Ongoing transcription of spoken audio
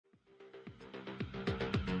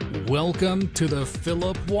Welcome to the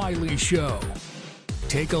Phillip Wylie Show.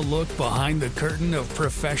 Take a look behind the curtain of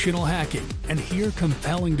professional hacking and hear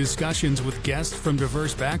compelling discussions with guests from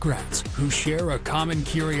diverse backgrounds who share a common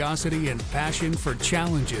curiosity and passion for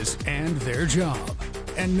challenges and their job.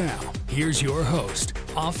 And now, here's your host,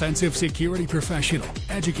 offensive security professional,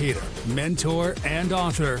 educator, mentor, and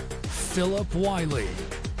author, Phillip Wylie.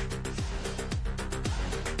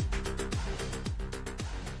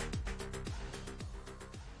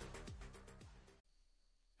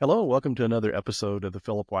 Hello, welcome to another episode of the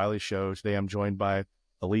Phillip Wylie Show. Today I'm joined by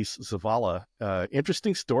Alyse Zavala.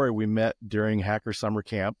 Interesting story. We met during Hacker Summer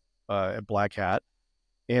Camp at Black Hat.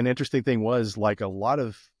 And interesting thing was, like a lot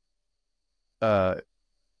of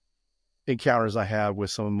encounters I have with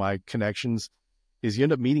some of my connections, is you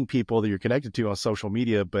end up meeting people that you're connected to on social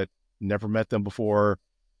media, but never met them before,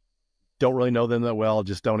 don't really know them that well,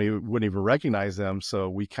 just wouldn't even recognize them. So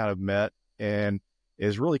we kind of met, and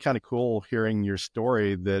it's really kind of cool hearing your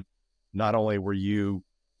story that not only were you,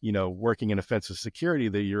 working in offensive security,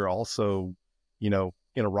 that you're also, in a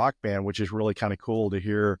rock band, which is really kind of cool to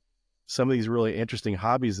hear some of these really interesting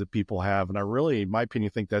hobbies that people have. And I really, in my opinion,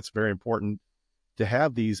 think that's very important to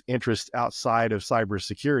have these interests outside of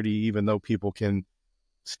cybersecurity, even though people can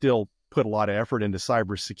still put a lot of effort into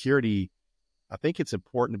cybersecurity. I think it's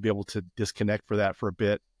important to be able to disconnect for that for a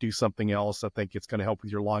bit, do something else. I think it's going to help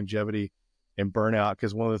with your longevity and burnout,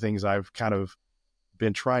 because one of the things I've kind of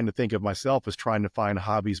been trying to think of myself is trying to find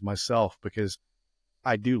hobbies myself, because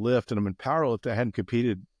I do lift and I'm in powerlift. I hadn't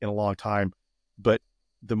competed in a long time, but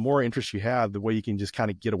the more interest you have, the way you can just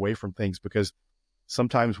kind of get away from things, because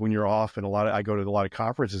sometimes when you're off, and I go to a lot of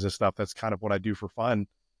conferences and stuff, that's kind of what I do for fun.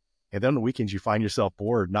 And then on the weekends, you find yourself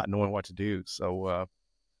bored, not knowing what to do. So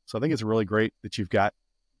I think it's really great that you've got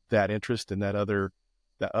that interest and that other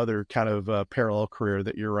kind of parallel career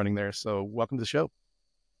that you're running there. So welcome to the show.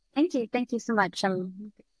 Thank you. Thank you so much.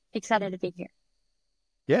 I'm excited to be here.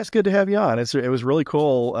 Yeah, it's good to have you on. It was really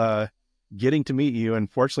cool getting to meet you.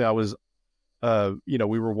 And fortunately, I was,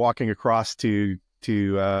 we were walking across to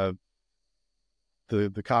the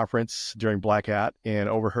conference during Black Hat and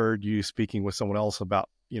overheard you speaking with someone else about,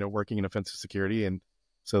 working in offensive security. And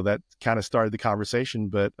so that kind of started the conversation.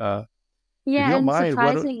 But yeah, and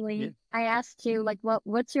surprisingly, I asked you,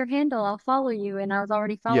 what's your handle? I'll follow you. And I was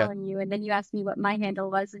already following you. And then you asked me what my handle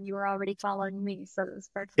was, and you were already following me. So it was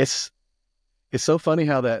perfect. It's so funny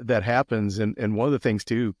how that happens. And one of the things,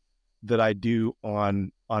 too, that I do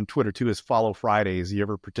on Twitter, too, is Follow Fridays. You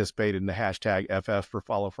ever participate in the hashtag FF for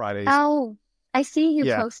Follow Fridays? Oh, I see you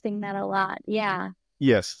posting that a lot. Yeah.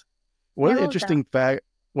 Yes. One of the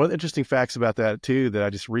interesting facts about that, too, that I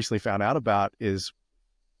just recently found out about is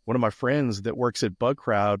one of my friends that works at Bug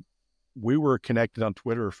Crowd. We were connected on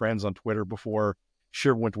Twitter, friends on Twitter, before she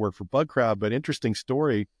went to work for Bug Crowd. But interesting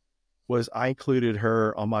story was I included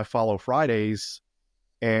her on my Follow Fridays,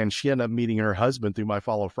 and she ended up meeting her husband through my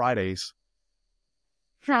Follow Fridays.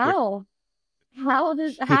 How?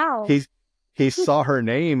 He saw her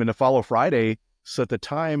name in the Follow Friday. So at the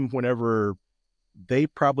time, whenever they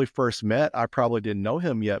probably first met, I probably didn't know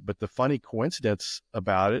him yet. But the funny coincidence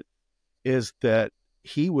about it is that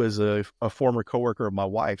he was a former coworker of my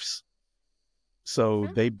wife's. So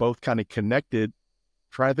they both kind of connected.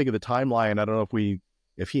 Trying to think of the timeline. I don't know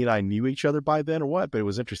if he and I knew each other by then or what, but it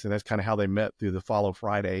was interesting. That's kind of how they met, through the Follow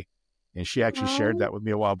Friday. And she actually shared that with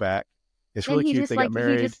me a while back. It's really cute. They got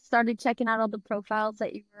married. He just started checking out all the profiles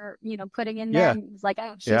that you were, putting in there. And he was like,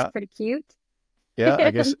 oh, she's pretty cute. Yeah, I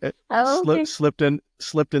guess it slipped in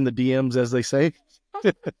the DMs, as they say.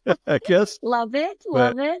 I guess. Love it.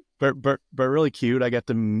 But really cute. I got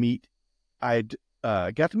to meet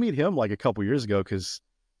him like a couple years ago, because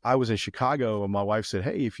I was in Chicago and my wife said,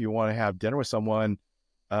 hey, if you want to have dinner with someone,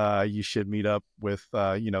 you should meet up with,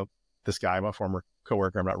 this guy, my former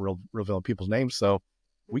coworker. I'm not revealing people's names. So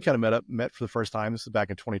we kind of met for the first time. This is back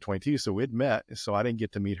in 2022. So we'd met. So I didn't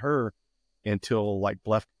get to meet her until like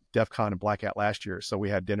DEF CON and Black Hat last year. So we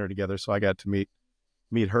had dinner together. So I got to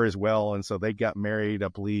meet her as well. And so they got married, I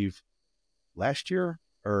believe, last year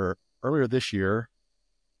or earlier this year.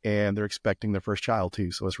 And they're expecting their first child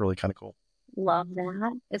too. So it's really kind of cool. Love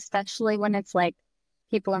that. Especially when it's like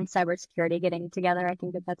people in cybersecurity getting together. I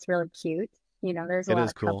think that's really cute. There's a lot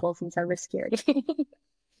of couples in cybersecurity.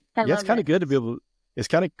 It's kind of good to be able to, it's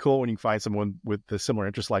kind of cool when you find someone with a similar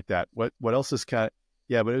interest like that. What else is but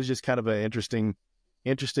it was just kind of an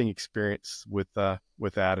interesting experience with that.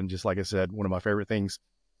 And just like I said, one of my favorite things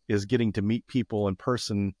is getting to meet people in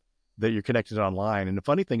person that you're connected online. And the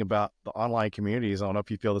funny thing about the online communities, I don't know if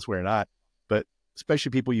you feel this way or not, but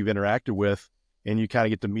especially people you've interacted with and you kind of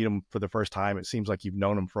get to meet them for the first time, it seems like you've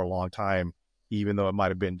known them for a long time. even though it might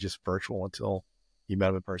have been just virtual until you met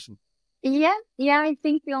them in person. Yeah. I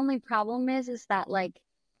think the only problem is that like,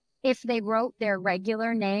 if they wrote their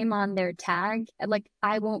regular name on their tag, like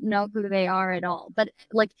I won't know who they are at all. But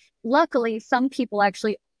like, luckily, some people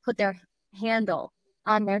actually put their handle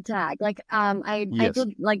on their tag. Like, I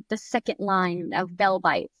did like the second line of Bell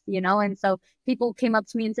Bites, and so people came up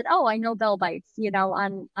to me and said, "Oh, I know Bell Bites,"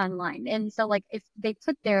 online. And so like, if they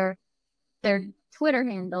put their Twitter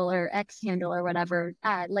handle or X handle or whatever,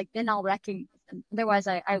 like then I'll recognize them. Otherwise,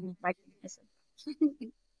 I won't recognize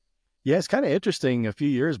them. Yeah, it's kind of interesting. A few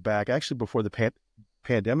years back, actually before the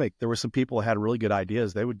pandemic, there were some people that had really good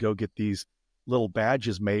ideas. They would go get these little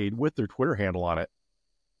badges made with their Twitter handle on it.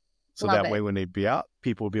 So Love that it. way when they'd be out,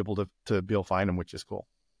 people would be able to be able to find them, which is cool.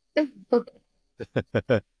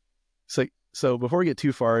 So before we get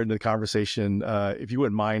too far into the conversation, if you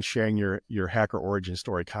wouldn't mind sharing your hacker origin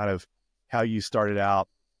story, kind of how you started out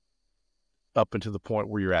up until the point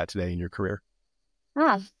where you're at today in your career.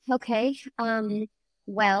 Okay.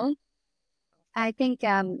 Well, I think,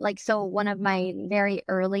 so one of my very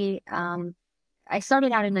early, I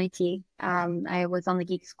started out in IT. I was on the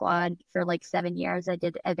Geek Squad for like 7 years. I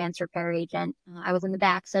did advanced repair agent. I was in the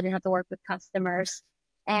back, so I didn't have to work with customers.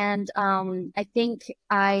 And I think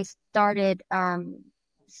I started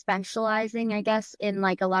specializing, I guess, in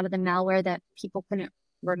like a lot of the malware that people couldn't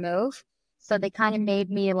remove. So they kind of made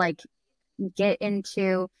me like get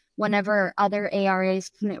into whenever other ARAs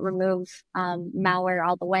couldn't remove malware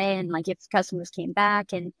all the way, and like if customers came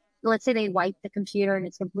back and let's say they wiped the computer and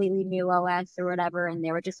it's completely new OS or whatever, and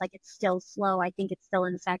they were just like, it's still slow, I think it's still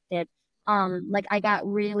infected. Like I got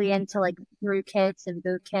really into like rootkits and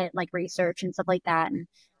bootkit like research and stuff like that, and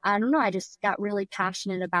I don't know, I just got really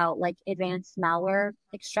passionate about like advanced malware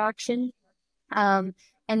extraction.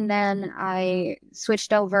 And then I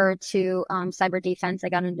switched over to cyber defense. I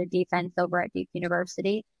got into defense over at Duke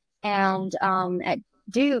University. And at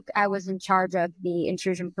Duke, I was in charge of the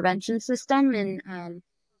intrusion prevention system. And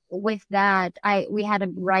with that, we had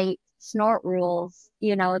to write snort rules,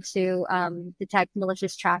 to detect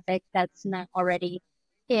malicious traffic that's not already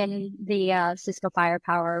in the Cisco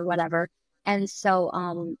firepower or whatever. And so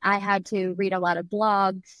I had to read a lot of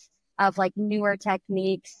blogs of like newer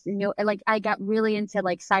techniques, like I got really into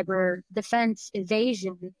like cyber defense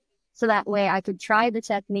evasion. So that way I could try the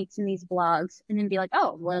techniques in these blogs and then be like,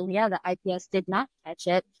 oh, well, yeah, the IPS did not catch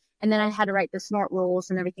it. And then I had to write the snort rules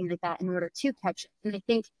and everything like that in order to catch it. And I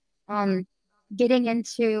think getting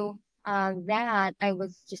into that, I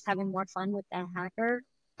was just having more fun with the hacker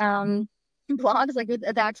blogs, like with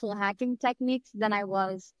the actual hacking techniques than I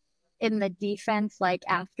was in the defense, like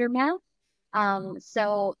aftermath.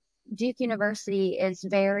 So Duke University is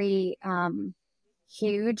very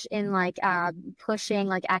huge in like pushing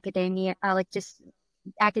like academia, like just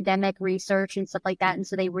academic research and stuff like that. And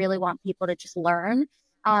so they really want people to just learn.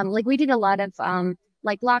 Like we did a lot of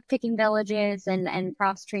like lock picking villages and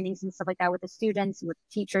cross trainings and stuff like that with the students and with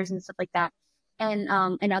teachers and stuff like that, and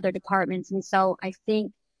other departments. And so I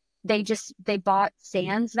think they bought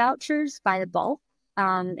SANS vouchers by the bulk.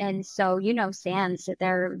 And so, SANS,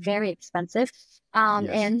 they're very expensive. Yes.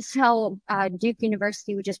 And so, Duke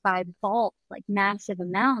University would just buy bulk, like massive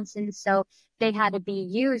amounts. And so they had to be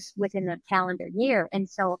used within a calendar year. And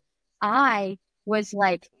so I was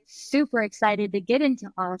like super excited to get into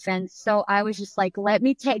offense. So I was just like, let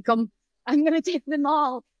me take them. I'm going to take them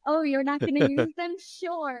all. Oh, you're not going to use them?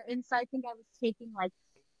 Sure. And so I think I was taking like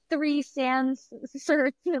 3 SANS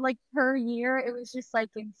certs like per year. It was just like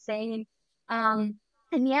insane.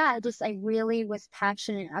 And yeah, I really was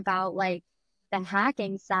passionate about like the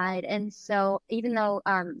hacking side. And so even though,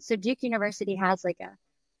 so Duke University has like a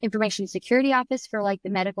information security office for like the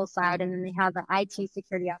medical side, and then they have an IT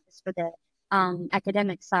security office for the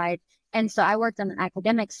academic side. And so I worked on the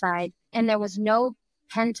academic side, and there was no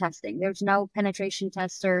pen testing. There was no penetration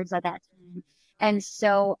testers at that time. And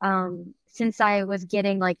so, since I was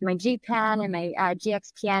getting like my GPAN and my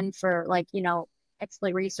GXPN for like,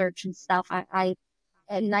 exploit research and stuff, I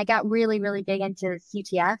got really, really big into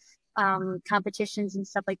CTF competitions and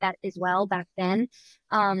stuff like that as well back then.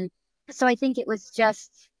 So I think it was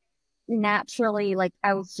just naturally like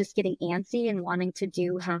I was just getting antsy and wanting to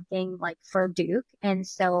do hacking like for Duke. And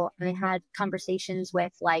so I had conversations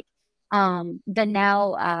with like the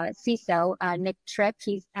now CISO, Nick Tripp.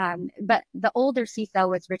 He's but the older CISO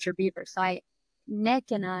was Richard Beaver. So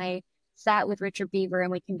Nick and I sat with Richard Beaver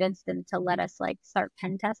and we convinced him to let us like start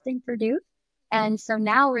pen testing for Duke. And so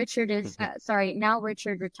now Richard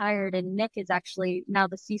retired, and Nick is actually now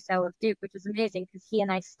the CISO of Duke, which is amazing because he and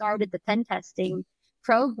I started the pen testing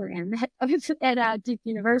program at Duke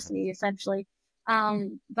University, essentially.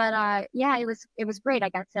 Yeah, it was great. I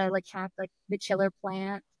got to like hack like the chiller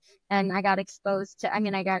plant, and I got exposed to, I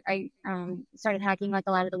mean, I started hacking like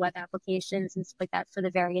a lot of the web applications and stuff like that for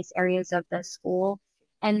the various areas of the school.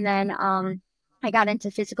 And then I got into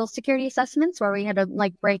physical security assessments where we had to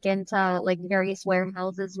like break into like various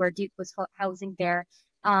warehouses where Duke was housing their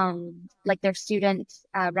like their student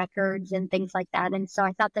records and things like that. And so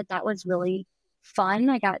I thought that that was really fun.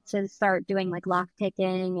 I got to start doing like lock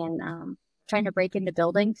picking and trying to break into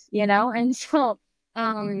buildings, you know? And so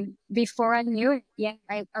before I knew it, yeah,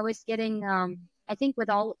 I was getting I think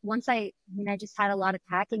I mean, I just had a lot of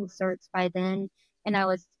hacking certs by then, and I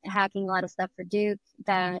was hacking a lot of stuff for Duke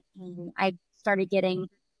that I started getting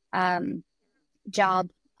job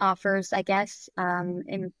offers, I guess,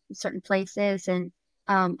 in certain places, and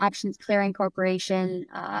Options Clearing Corporation.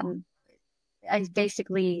 I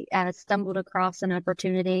basically stumbled across an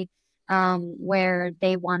opportunity where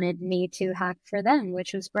they wanted me to hack for them,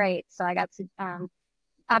 which was great. So I got to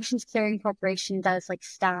Options Clearing Corporation does like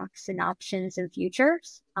stocks and options and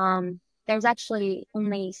futures. There's actually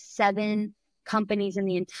only 7 companies in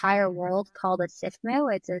the entire world called a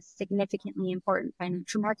SIFMO. It's a significantly important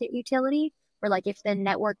financial market utility where like if the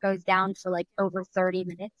network goes down for like over 30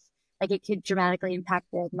 minutes, like it could dramatically impact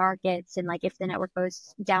world markets. And like if the network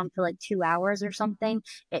goes down for like 2 hours or something,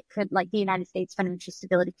 it could, like the United States financial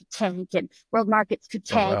stability could tank and world markets could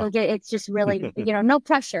Oh, tank. wow. Like it's just really, no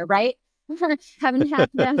pressure, right? Haven't had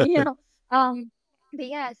them, But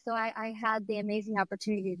yeah, so I had the amazing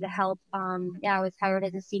opportunity to help. Yeah, I was hired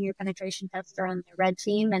as a senior penetration tester on the red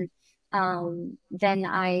team, and then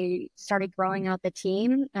I started growing out the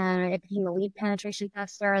team. I became a lead penetration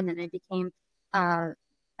tester, and then I became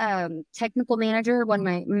technical manager. When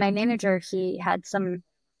my manager, he had some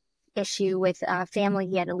issue with family,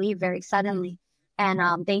 he had to leave very suddenly,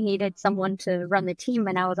 and they needed someone to run the team,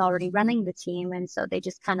 and I was already running the team, and so they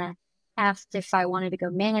just kind of asked if I wanted to go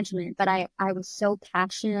management, but I was so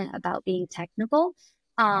passionate about being technical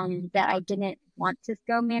that I didn't want to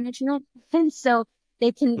go management. And so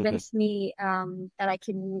they convinced me that I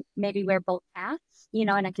can maybe wear both hats,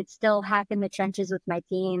 and I could still hack in the trenches with my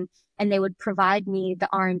team, and they would provide me the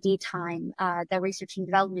R&D time, the research and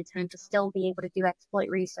development time to still be able to do exploit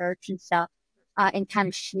research and stuff, and kind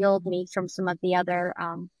of shield me from some of the other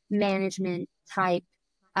management type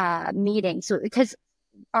meetings. So because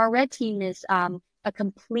our red team is a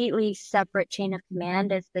completely separate chain of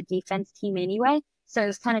command as the defense team anyway. So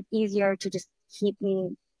it's kind of easier to just keep me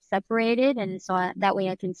separated. And so that way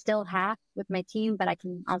I can still hack with my team, but I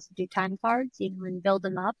can also do time cards, and build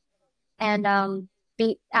them up. And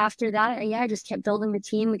after that, yeah, I just kept building the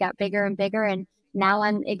team. We got bigger and bigger. And now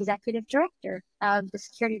I'm executive director of the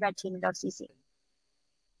security red team at OCC.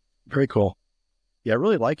 Very cool. Yeah, I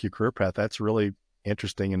really like your career path. That's really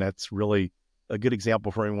interesting. And that's really a good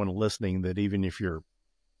example for anyone listening, that even if you're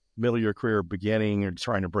middle of your career, beginning, or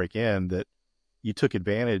trying to break in, that you took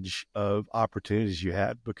advantage of opportunities you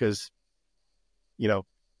had, because, you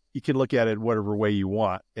can look at it whatever way you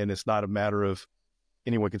want. And it's not a matter of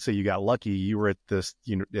anyone can say you got lucky. You were at this,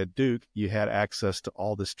 at Duke, you had access to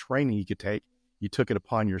all this training you could take. You took it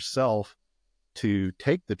upon yourself to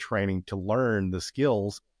take the training, to learn the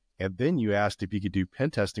skills. And then you asked if you could do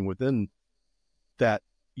pen testing within that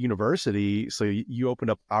university. So you opened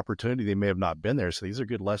up opportunity. They may have not been there. So these are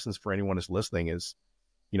good lessons for anyone who's listening, is,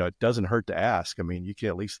 it doesn't hurt to ask. I mean, you can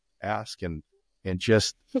at least ask, and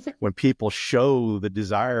just when people show the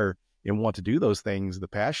desire and want to do those things, the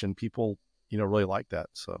passion, people, really like that.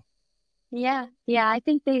 So. Yeah. I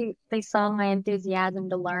think they saw my enthusiasm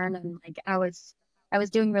to learn, and like I was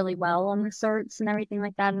doing really well on the certs and everything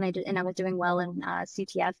like that, and I was doing well in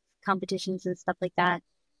CTF competitions and stuff like that.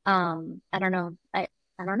 I don't know. I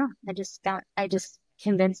don't know. I just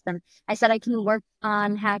convinced them. I said I can work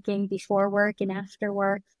on hacking before work and after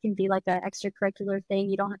work. It can be like an extracurricular thing.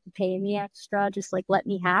 You don't have to pay me extra. Just like let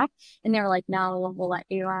me hack. And they were like, no, we'll let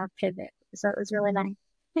you pivot. So it was really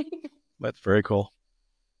nice. That's very cool.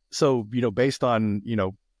 So, based on,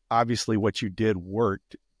 obviously what you did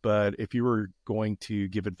worked, but if you were going to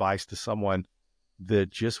give advice to someone that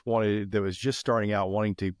was just starting out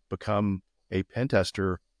wanting to become a pen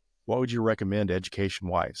tester, what would you recommend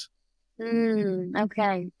education-wise?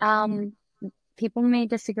 Okay. People may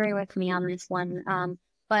disagree with me on this one,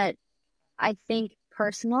 but I think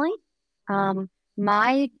personally,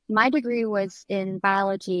 my degree was in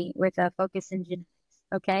biology with a focus in genetics.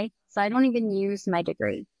 Okay, so I don't even use my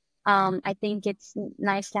degree. I think it's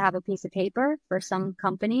nice to have a piece of paper for some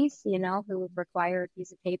companies, who would require a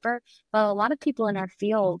piece of paper, but a lot of people in our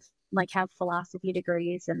field like have philosophy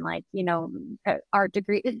degrees and like, art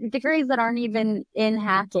degrees that aren't even in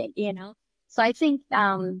hacking, So I think,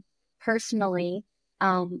 personally,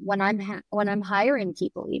 when I'm hiring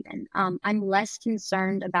people, even, I'm less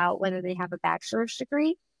concerned about whether they have a bachelor's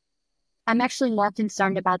degree. I'm actually more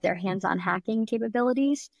concerned about their hands-on hacking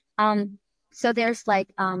capabilities. So there's like,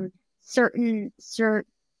 certain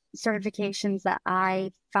certifications that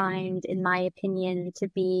I find, in my opinion, to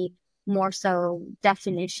be more so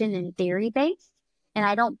definition and theory based. And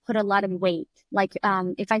I don't put a lot of weight. Like,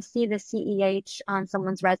 if I see the CEH on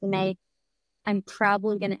someone's resume, I'm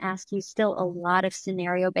probably going to ask you still a lot of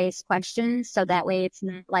scenario based questions. So that way it's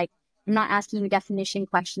not like, I'm not asking you definition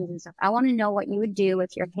questions and stuff. I want to know what you would do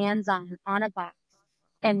if your hands on a box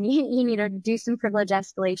and you need to do some privilege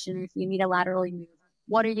escalation. If you need a laterally move,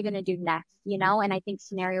 what are you going to do next? You know? And I think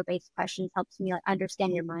scenario based questions helps me like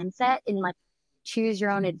understand your mindset and like choose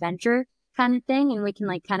your own adventure kind of thing. And we can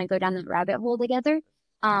like kind of go down that rabbit hole together.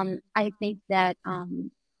 I think that,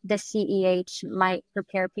 the CEH might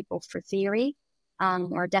prepare people for theory,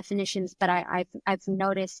 or definitions, but I've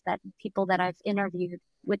noticed that people that I've interviewed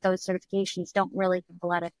with those certifications don't really have a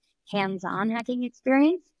lot of hands-on hacking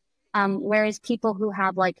experience. Whereas people who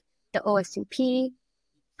have like the OSCP,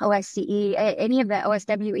 OSCE, any of the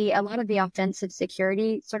OSWE, a lot of the offensive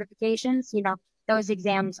security certifications, you know, those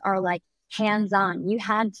exams are like hands-on. You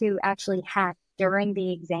had to actually hack during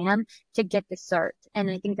the exam to get the cert. And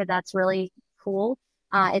I think that that's really cool.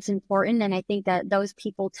 It's important. And I think that those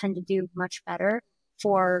people tend to do much better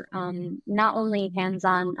for, not only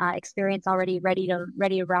hands-on, experience already ready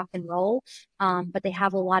to rock and roll, but they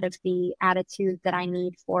have a lot of the attitude that I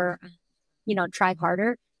need for, you know, try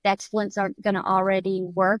harder. The exploits aren't going to already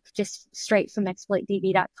work just straight from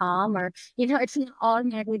exploitdb.com, or, you know, it's not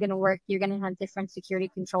automatically going to work. You're going to have different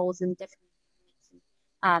security controls and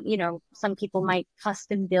different, you know, some people might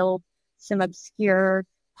custom build some obscure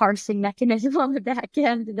parsing mechanism on the back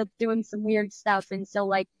end and doing some weird stuff. And so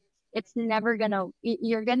like, it's never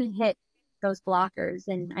you're going to hit those blockers.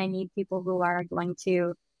 And I need people who are going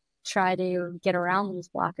to try to get around these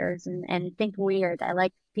blockers and think weird. I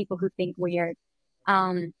like people who think weird.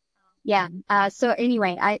 So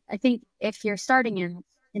anyway, I think if you're starting out,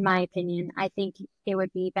 in my opinion, I think it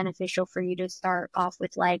would be beneficial for you to start off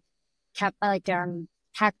with like, hack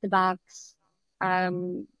the box.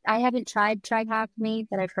 I haven't tried Hack Me,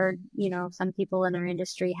 but I've heard, you know, some people in our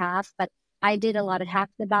industry have, but I did a lot of Hack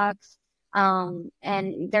the Box. And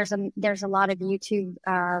there's a lot of YouTube,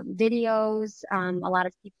 videos. A lot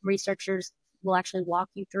of researchers will actually walk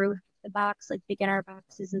you through the box, like beginner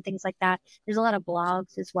boxes and things like that. There's a lot of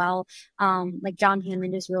blogs as well. Like John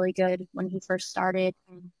Hammond is really good. When he first started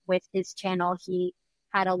with his channel, he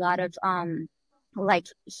had a lot of, like,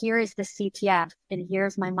 here is the CTF and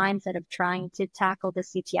here's my mindset of trying to tackle the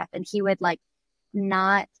CTF. And he would like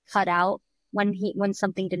not cut out when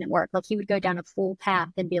something didn't work. Like he would go down a full path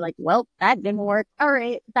and be like, well, that didn't work. All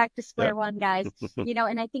right, back to square one, guys. You know,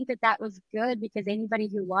 and I think that was good because anybody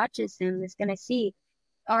who watches him is going to see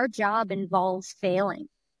our job involves failing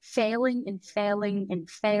and failing and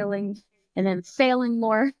failing and then failing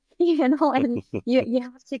more, you know, and you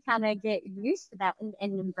have to kind of get used to that and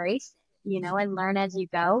embrace it, you know, and learn as you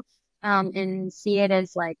go. And see it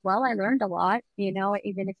as like, well, I learned a lot, you know,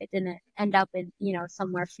 even if it didn't end up in, you know,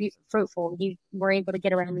 somewhere fruitful, you were able to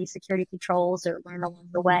get around these security controls or learn along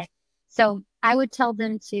the way. So I would tell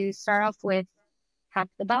them to start off with Hack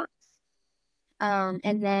the Box.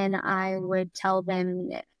 And then I would tell them,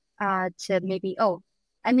 to maybe,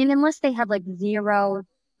 unless they have like zero,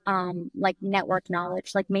 like network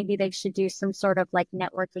knowledge, like maybe they should do some sort of like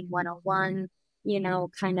networking 101, you know,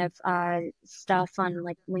 kind of stuff on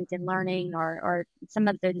like LinkedIn Learning or some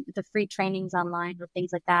of the free trainings online or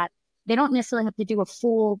things like that. They don't necessarily have to do a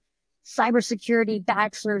full cybersecurity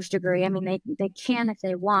bachelor's degree. I mean, they can if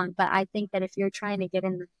they want, but I think that if you're trying to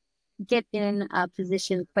get in a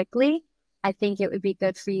position quickly, I think it would be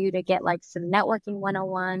good for you to get like some networking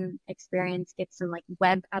 101 experience, get some like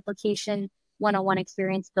web application 101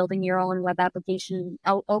 experience, building your own web application,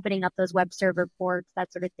 opening up those web server ports,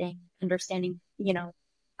 that sort of thing, understanding, you know,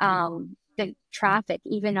 the traffic,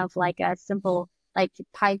 even of like a simple like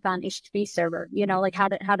Python HTTP server, you know, like how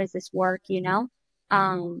does this work, you know?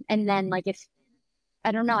 And then like if,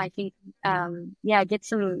 I don't know, I think, get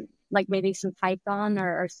some, like maybe some Python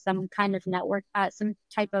or some kind of network, some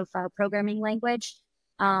type of programming language.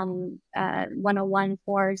 101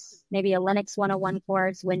 course, maybe a Linux 101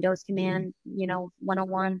 course, Windows command, you know,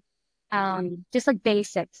 101, just like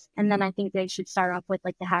basics. And then I think they should start off with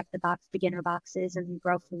like the Hack the Box beginner boxes and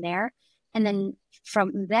grow from there. And then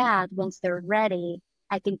from that, once they're ready,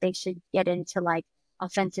 I think they should get into like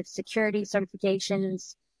offensive security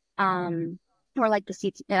certifications, or like the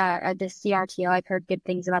CRTO. I've heard good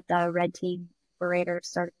things about the Red Team Operator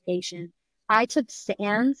certification. I took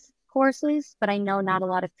SANS courses, but I know not a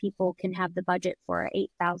lot of people can have the budget for an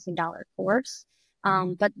 $8,000 course.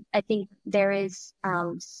 But I think there is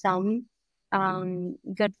some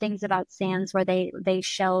good things about SANS where they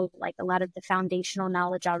show like a lot of the foundational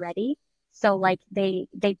knowledge already. So like they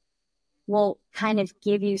will kind of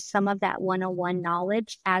give you some of that 101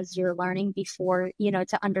 knowledge as you're learning before,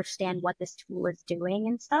 to understand what this tool is doing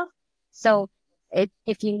and stuff. So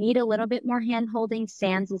if you need a little bit more hand holding,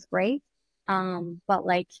 SANS is great. But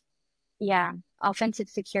like, yeah, offensive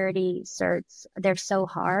security certs, they're so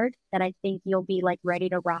hard that I think you'll be like ready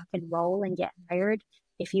to rock and roll and get hired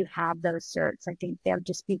if you have those certs. I think they'll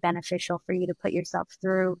just be beneficial for you to put yourself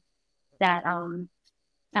through that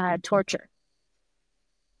torture.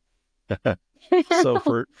 So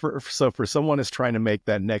for someone who's trying to make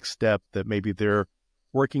that next step, that maybe they're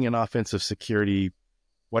working in offensive security,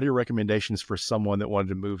 what are your recommendations for someone that wanted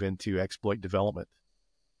to move into exploit development?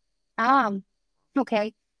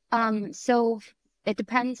 Okay. So it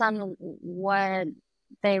depends on what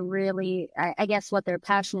they really, I guess, what they're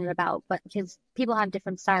passionate about, but because people have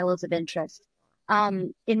different silos of interest.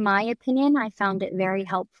 In my opinion, I found it very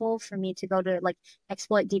helpful for me to go to like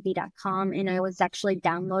exploitdb.com, and I was actually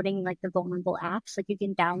downloading like the vulnerable apps. Like you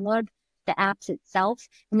can download the apps itself,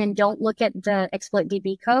 and then don't look at the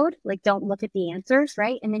exploitdb code. Like don't look at the answers,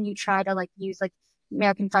 right? And then you try to like use like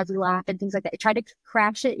American Fuzzy Lap and things like that. Try to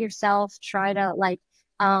crash it yourself. Try to like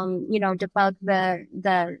debug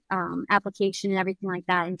the application and everything like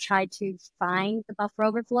that, and try to find the buffer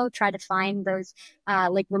overflow, try to find those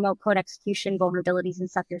like remote code execution vulnerabilities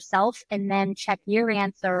and stuff yourself, and then check your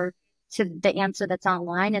answer to the answer that's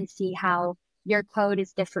online and see how your code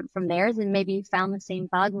is different from theirs. And maybe you found the same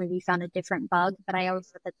bug, maybe you found a different bug, but I always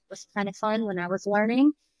thought that was kind of fun when I was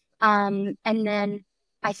learning. And then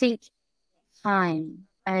I think time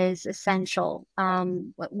is essential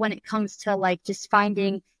when it comes to like just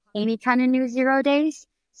finding any kind of new 0 days.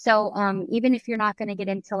 So even if you're not going to get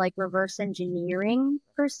into like reverse engineering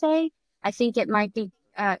per se, I think it might be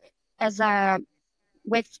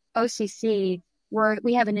with OCC,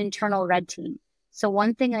 we have an internal red team. So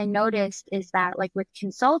one thing I noticed is that like with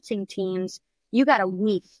consulting teams, you got a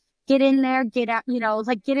week. Get in there, get out,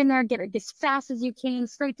 get in there, get it as fast as you can,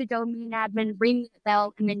 straight to domain admin, ring the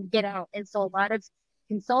bell, and then get out. And so a lot of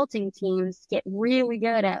consulting teams get really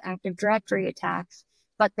good at Active Directory attacks,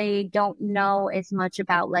 but they don't know as much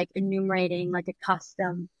about like enumerating like a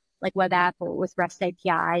custom like web app or with REST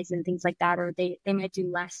APIs and things like that, or they might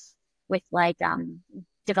do less with like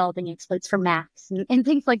developing exploits for Macs and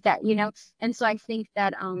things like that, And so I think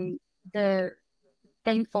that the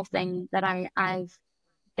thankful thing that I've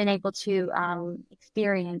been able to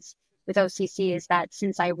experience with OCC is that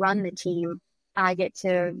since I run the team, I get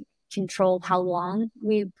to control how long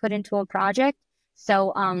we put into a project.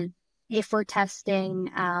 So if we're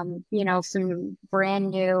testing, some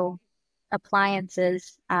brand new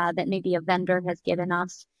appliances that maybe a vendor has given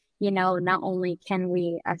us, not only can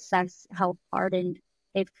we assess how hardened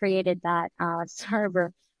they've created that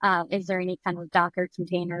server, is there any kind of Docker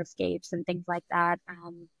container escapes and things like that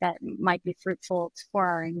that might be fruitful for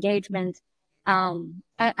our engagement?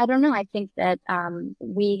 I don't know. I think that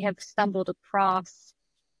we have stumbled across,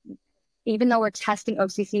 even though we're testing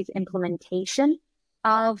OCC's implementation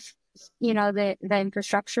of, the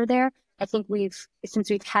infrastructure there, I think since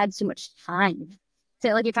we've had so much time. So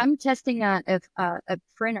like if I'm testing a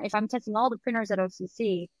printer, if I'm testing all the printers at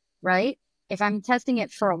OCC, right? If I'm testing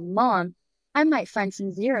it for a month, I might find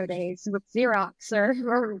some 0 days with Xerox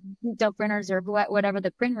or Dell printers or whatever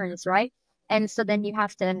the printer is, right? And so then you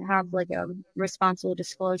have to have like a responsible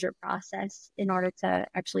disclosure process in order to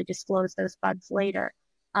actually disclose those bugs later.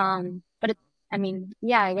 But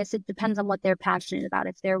I guess it depends on what they're passionate about.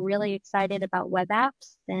 If they're really excited about web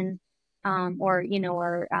apps, then,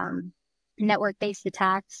 or network-based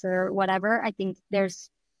attacks or whatever, I think there's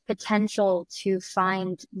potential to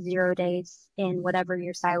find 0 days in whatever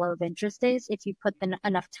your silo of interest is if you put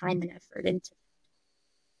enough time and effort into it.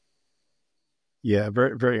 Yeah,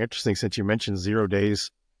 very, very interesting. Since you mentioned 0 days,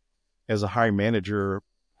 as a hiring manager,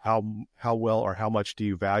 how well or how much do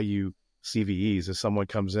you value CVEs? If someone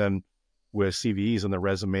comes in with CVEs on their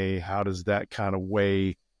resume, how does that kind of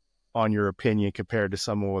weigh on your opinion compared to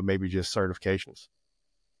someone with maybe just certifications?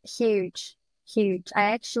 Huge. I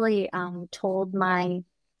actually I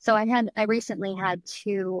recently had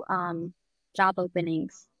 2 job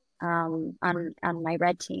openings on my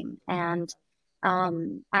red team, and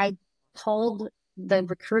I pulled the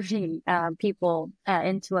recruiting people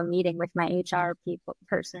into a meeting with my HR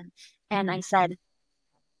person, and I said,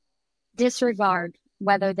 disregard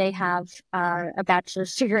whether they have a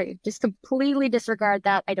bachelor's degree. Just completely disregard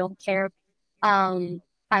that. I don't care. I'm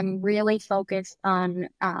really focused on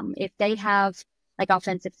if they have like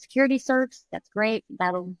offensive security certs, that's great.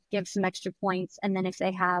 That'll give some extra points. And then if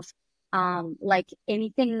they have like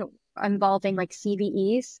anything involving like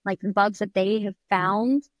CVEs, like bugs that they have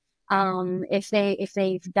found, if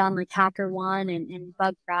they've done like HackerOne and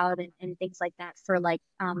Bugcrowd and things like that for like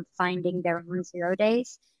finding their own 0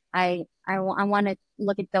 days, I want to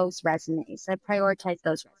look at those resumes. I prioritize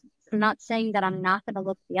those resumes. I'm not saying that I'm not going to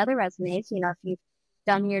look at the other resumes. You know, if you've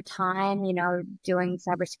done your time, you know, doing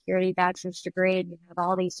cybersecurity bachelor's degree, and you have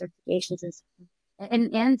all these certifications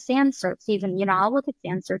and SAN certs even, you know, I'll look at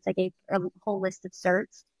SAN certs. I gave a whole list of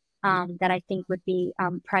certs that I think would be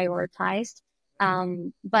prioritized.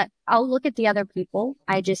 But I'll look at the other people.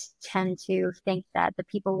 I just tend to think that the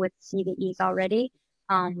people with CVEs already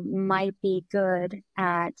might be good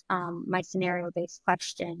at my scenario-based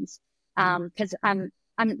questions. Because I'm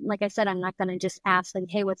like I said, I'm not going to just ask like,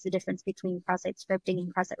 hey, what's the difference between cross-site scripting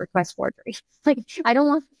and cross-site request forgery? Like, I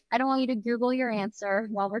don't want you to Google your answer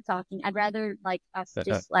while we're talking. I'd rather us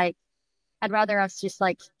just like,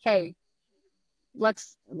 hey,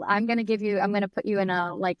 I'm going to put you in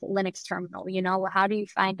a like Linux terminal, you know, how do you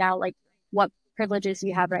find out like what privileges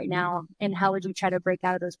you have right now and how would you try to break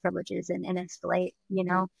out of those privileges and escalate, you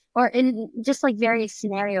know, or in just like various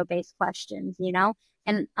scenario based questions, you know.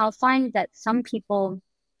 And I'll find that some people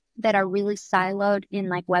that are really siloed in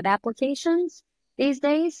like web applications these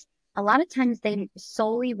days, a lot of times they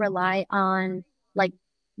solely rely on like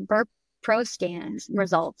burp pro scans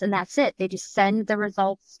results, and that's it. They just send the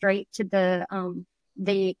results straight to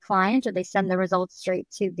the client, or they send the results straight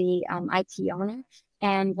to the IT owner.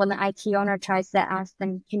 And when the IT owner tries to ask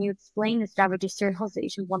them, can you explain this Java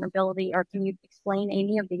deserialization vulnerability, or can you explain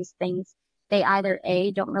any of these things? They either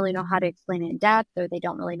A, don't really know how to explain it in depth, or they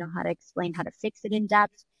don't really know how to explain how to fix it in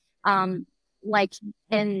depth. And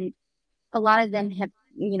a lot of them have,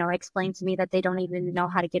 you know, explained to me that they don't even know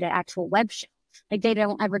how to get an actual web shell. Like they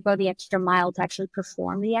don't ever go the extra mile to actually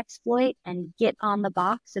perform the exploit and get on the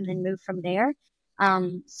box and then move from there.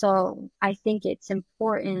 So I think it's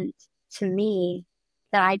important to me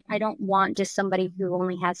that I don't want just somebody who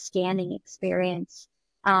only has scanning experience,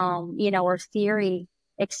 you know, or theory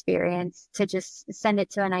experience to just send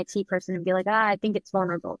it to an IT person and be like, I think it's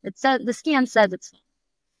vulnerable. It says the scan says it's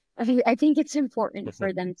vulnerable. I think it's important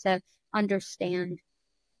for them to understand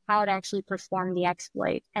how to actually perform the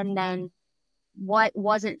exploit, and then what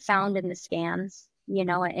wasn't found in the scans, you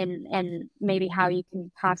know, and maybe how you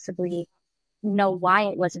can possibly know why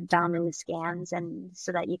it wasn't found in the scans, and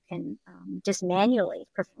so that you can just manually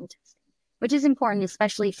perform testing, which is important,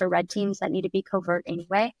 especially for red teams that need to be covert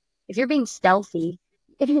anyway. If you're being stealthy,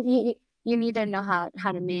 you need to know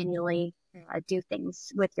how to manually do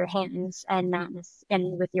things with your hands and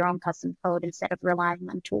with your own custom code instead of relying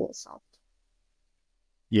on tools. So.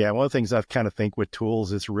 Yeah, one of the things I kind of think with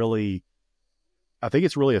tools is I think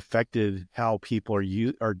it's really affected how people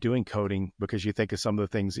are doing coding, because you think of some of the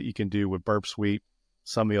things that you can do with Burp Suite,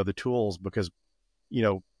 some of the other tools, because, you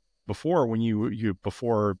know, before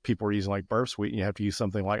before people were using like Burp Suite, and you have to use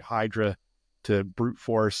something like Hydra to brute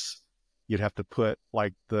force, you'd have to put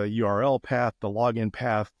like the URL path, the login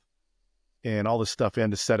path, and all this stuff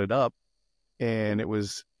in to set it up. And it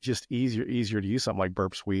was just easier to use something like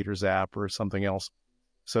Burp Suite or Zap or something else.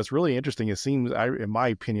 So it's really interesting. It seems, in my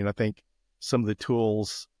opinion, I think some of the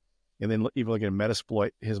tools, and then even looking at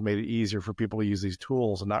Metasploit, has made it easier for people to use these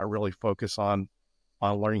tools and not really focus on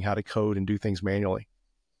learning how to code and do things manually.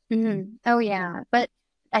 Mm-hmm. Oh yeah. But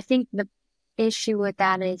I think the issue with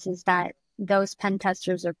that is that those pen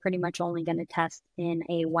testers are pretty much only going to test in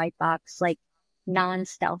a white box, like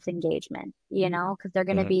non-stealth engagement, you know, because they're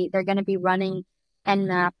going to be running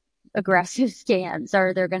Nmap aggressive scans,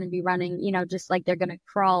 or they're going to be running, you know, just like they're going to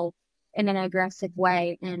crawl in an aggressive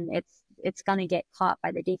way, and it's going to get caught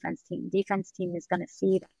by the defense team. Defense team is going to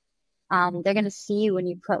see that. They're going to see when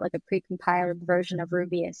you put like a precompiled version of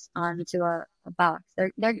Rubius onto a box.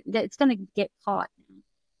 It's going to get caught.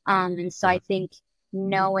 And so I think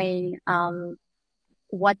knowing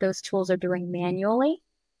what those tools are doing manually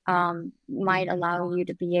might allow you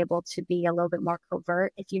to be able to be a little bit more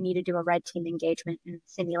covert if you need to do a red team engagement and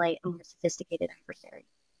simulate a more sophisticated adversary.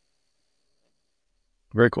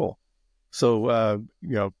 Very cool. So,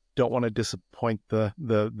 you know, don't want to disappoint the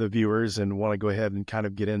viewers, and want to go ahead and kind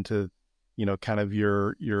of get into, you know, kind of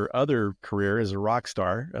your other career as a rock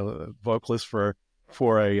star, a vocalist for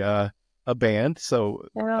a band. So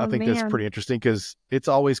I think that's pretty interesting, because it's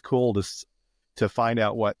always cool to find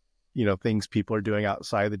out what, you know, things people are doing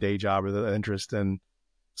outside of the day job or the interest. And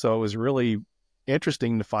So it was really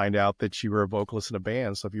interesting to find out that you were a vocalist in a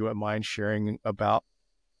band. So if you wouldn't mind sharing about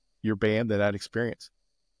your band and that experience.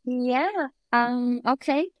 Yeah.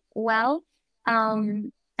 Okay. Well,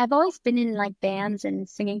 I've always been in like bands and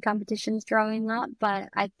singing competitions growing up, but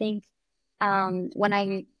I think when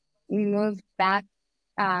I moved back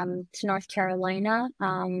to North Carolina,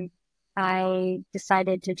 I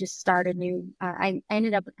decided to just start a new. I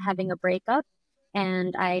ended up having a breakup,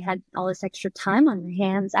 and I had all this extra time on my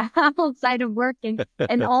hands outside of working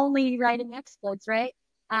and only writing exploits, right?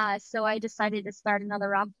 So I decided to start another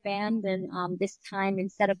rock band, and this time,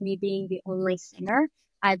 instead of me being the only singer,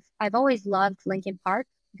 I've always loved Linkin Park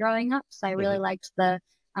growing up, so I really liked the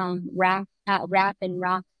rap and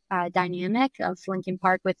rock dynamic of Linkin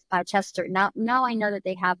Park with Chester. Now I know that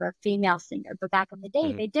they have a female singer, but back in the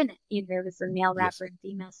day they didn't. Either it was a male rapper and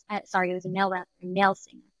female. Sorry, it was a male rapper and male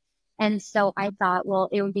singer. And so I thought, well,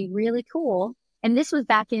 it would be really cool. And this was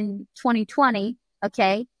back in 2020.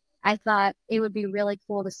 Okay. I thought it would be really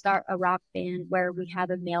cool to start a rock band where we have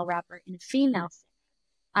a male rapper and a female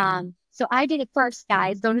singer. So I did it first,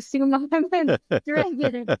 guys. Don't assume I'm dragging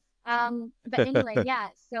it. But anyway, yeah.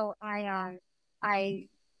 So I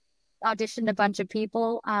auditioned a bunch of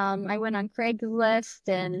people. I went on Craigslist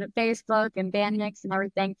and Facebook and Bandmix and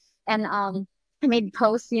everything. And I made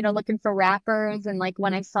posts, looking for rappers. And like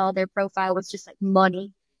when I saw their profile was just like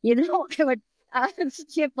money, I would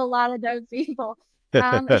skip a lot of those people.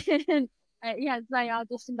 And, yes, I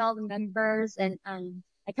auditioned all the members, and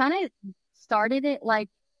I kind of started it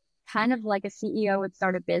kind of like a CEO would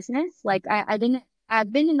start a business. Like I've been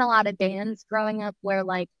in a lot of bands growing up where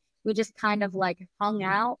like we just kind of like hung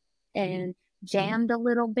out and jammed a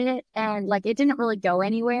little bit, and like it didn't really go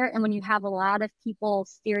anywhere. And when you have a lot of people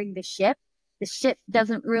steering the ship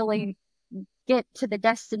doesn't really get to the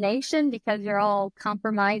destination because you're all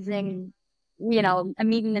compromising, a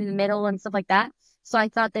meeting in the middle and stuff like that. So I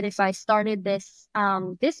thought that if I started this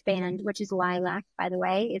band, which is Lilac, by the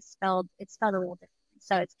way, it's spelled a little different.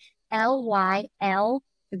 So it's LYLVC.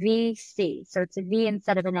 So it's a V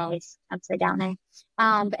instead of an A, upside down A.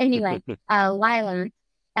 But anyway, Lilac,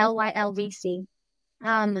 LYLVC.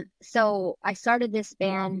 So I started this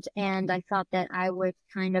band, and I thought that I would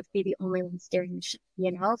kind of be the only one steering the ship,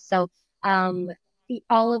 So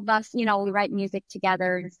all of us, we write music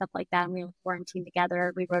together and stuff like that. And we were quarantined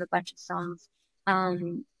together. We wrote a bunch of songs.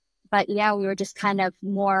 But yeah, we were just kind of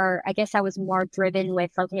more, I guess I was more driven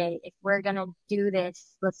with, okay, if we're going to do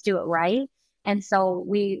this, let's do it right. And so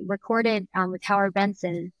we recorded with Howard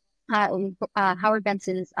Benson's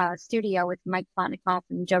studio with Mike Plotnikoff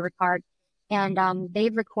and Joe Ricard. And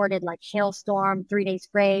they've recorded like Hailstorm, 3 Days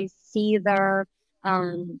Grace, Seether,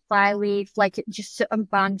 Flyleaf, like just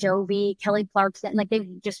Bon Jovi, Kelly Clarkson, like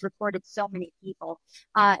they've just recorded so many people.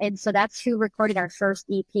 And so that's who recorded our first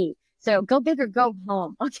EP. So go big or go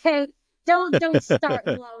home, okay? Don't start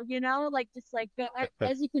low, like just like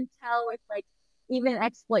as you can tell with like even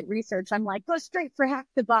exploit research, I'm like go straight for hack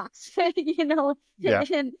the box, Yeah.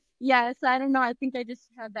 And yes, I don't know. I think I just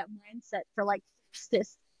have that mindset for like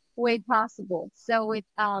fastest way possible. So with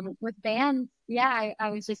bands, yeah, I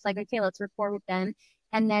was just like, okay, let's record with them,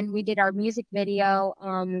 and then we did our music video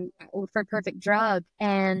for Perfect Drug,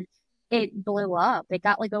 and it blew up. It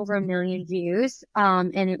got like over 1 million views.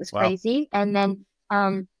 And it was crazy. And then,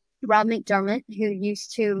 Rob McDermott, who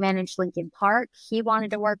used to manage Linkin Park, he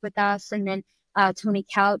wanted to work with us. And then, Tony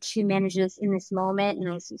Couch, who manages In This Moment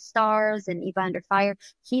and I See Stars and Eva Under Fire,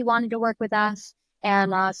 he wanted to work with us.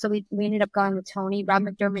 And, so we ended up going with Tony. Rob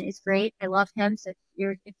McDermott is great. I love him. So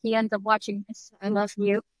if he ends up watching this, I love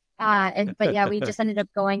you. But yeah, we just ended up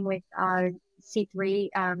going with, C3,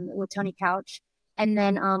 with Tony Couch. And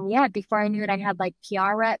then, before I knew it, I had like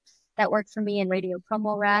PR reps that worked for me and radio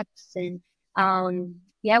promo reps. And,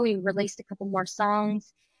 we released a couple more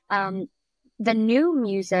songs. The new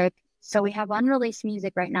music, so we have unreleased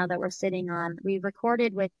music right now that we're sitting on. We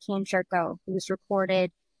recorded with Ken Sherko, who's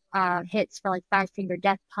recorded, hits for like Five Finger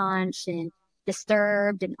Death Punch and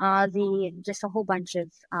Disturbed and Ozzy and just a whole bunch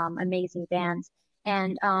of, amazing bands.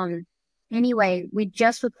 And, anyway, we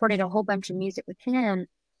just recorded a whole bunch of music with him.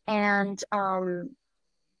 And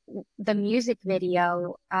the music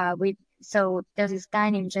video, so there's this guy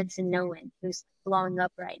named Jensen Nolan who's blowing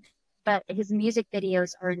up right now, but his music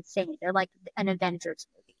videos are insane. They're like an Avengers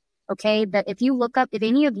movie. Okay, but if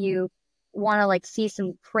any of you want to like see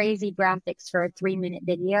some crazy graphics for a 3-minute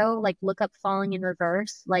video, like look up Falling in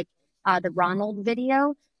Reverse, like the Ronald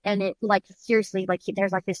video. And it like seriously, like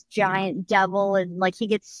there's like this giant devil and like he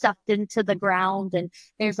gets sucked into the ground and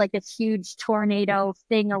there's like this huge tornado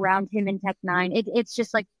thing around him in Tech 9. It's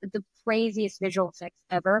just like the craziest visual effects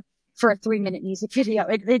ever for a 3-minute music video.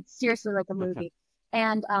 It's seriously like a movie.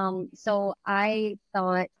 And so I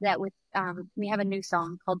thought that with we have a new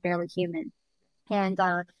song called Barely Human. And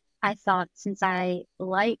I thought, since I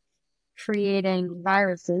like creating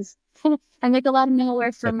viruses, I make a lot of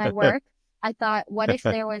malware for my work. I thought, what if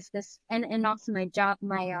there was this, and also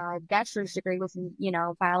my bachelor's degree was in,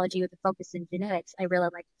 biology with a focus in genetics. I really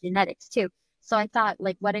like genetics too. So I thought,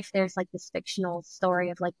 like, what if there's like this fictional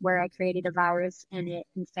story of like where I created a virus and it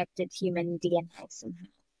infected human DNA somehow.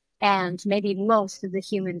 And maybe most of the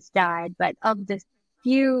humans died, but of the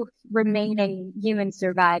few remaining human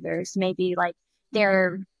survivors, maybe like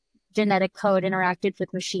their genetic code interacted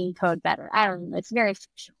with machine code better. I don't know. It's very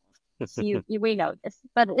fictional. So we know this,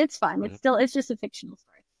 but it's fine. It's just a fictional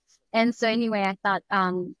story. And so anyway, I thought,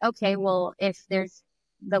 okay, well, if there's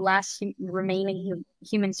the last remaining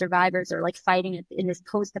human survivors are like fighting in this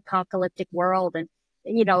post-apocalyptic world, and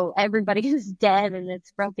everybody is dead and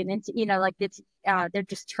it's broken into, like it's they're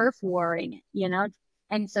just turf warring,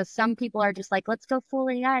 and so some people are just like, let's go full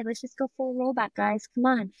AI, let's just go full robot, guys, come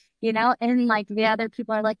on, and like the other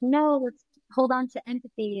people are like, no, let's hold on to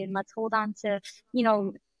empathy and let's hold on to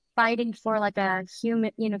fighting for like a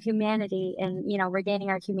human, humanity, and regaining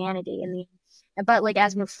our humanity. But like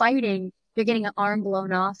as we're fighting, you're getting an arm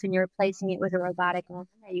blown off and you're replacing it with a robotic eye.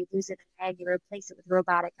 You lose an egg, you replace it with a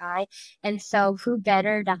robotic eye. And so who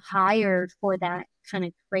better to hire for that kind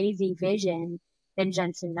of crazy vision than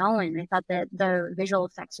Jensen Nolan? I thought that the visual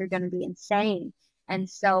effects are going to be insane. And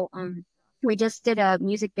so we just did a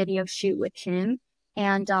music video shoot with him.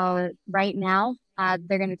 And right now,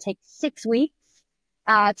 they're going to take 6 weeks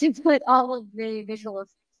to put all of the visual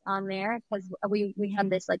effects on there, because we had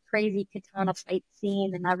this like crazy katana fight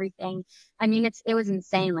scene and everything. I mean, it was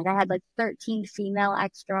insane. Like I had like 13 female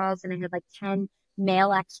extras and I had like 10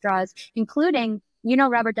 male extras, including,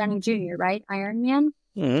 Robert Downey Jr., right? Iron Man.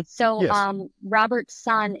 Mm-hmm. So yes. Robert's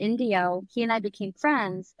son, Indio, he and I became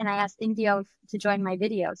friends, and I asked Indio to join my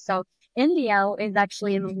video. So Indio is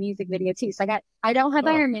actually in my music video too. So I don't have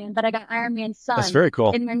Iron Man, but I got Iron Man's son. That's very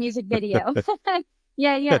cool. In my music video.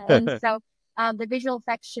 Yeah. And so the visual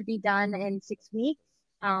effects should be done in 6 weeks.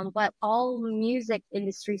 But all music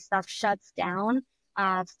industry stuff shuts down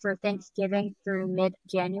for Thanksgiving through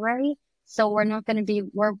mid-January. So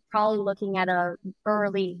we're probably looking at a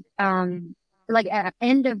early, end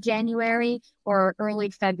of January or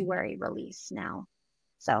early February release now.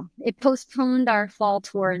 So it postponed our fall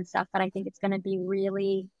tour and stuff, but I think it's going to be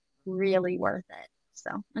really, really worth it.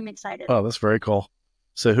 So I'm excited. Oh, that's very cool.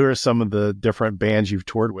 So who are some of the different bands you've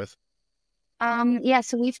toured with?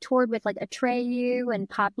 So we've toured with like Atreyu and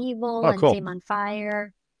Pop Evil and cool. Fame on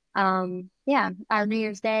Fire. New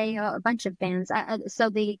Year's Day, a bunch of bands. So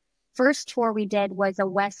the first tour we did was a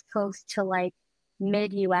West Coast to like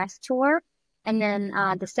mid-US tour. And then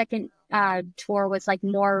the second tour was like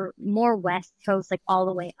more West Coast, like all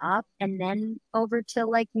the way up, and then over to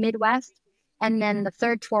like Midwest. And then the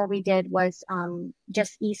third tour we did was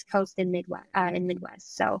just East Coast and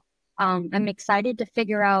Midwest. So I'm excited to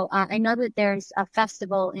figure out. I know that there's a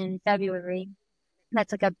festival in February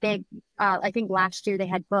that's like a big. I think last year they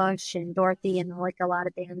had Bush and Dorothy and like a lot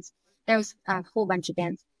of bands. There was a whole bunch of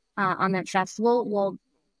bands on that festival. Well,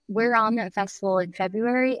 we're on that festival in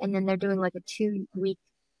February, and then they're doing like a 2-week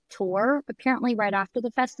tour apparently right after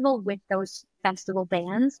the festival with those festival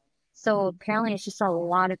bands. So apparently it's just a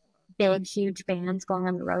lot of big, huge bands going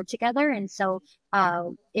on the road together. And so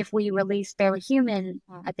if we release Barely Human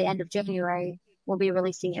at the end of January, we'll be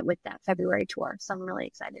releasing it with that February tour. So I'm really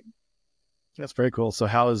excited. That's very cool. So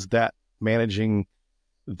how is that managing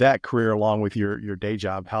that career along with your day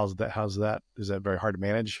job? How's that? Is that very hard to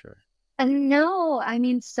manage? Or? No, I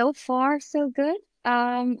mean, so far, so good.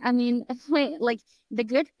 I mean, like the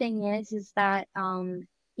good thing is that,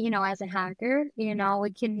 as a hacker,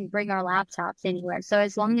 we can bring our laptops anywhere. So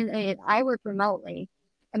as long as I work remotely,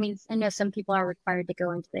 I mean, I know some people are required to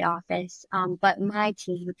go into the office, but my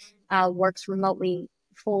team works remotely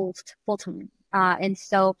full time. And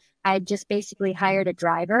so I just basically hired a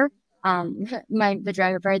driver. The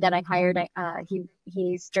driver that I hired,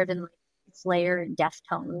 he's driven like Slayer and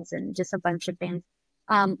Deftones and just a bunch of bands.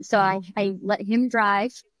 So I let him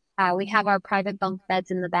drive. We have our private bunk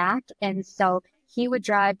beds in the back. And so he would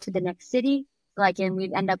drive to the next city, and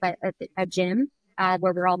we'd end up at a gym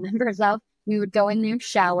where we're all members of. We would go in there,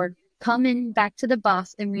 shower, come in back to the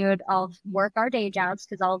bus, and we would all work our day jobs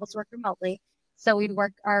because all of us work remotely. So we'd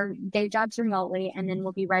work our day jobs remotely, and then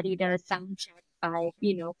we'll be ready to sound check by,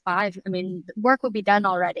 5. I mean, work would be done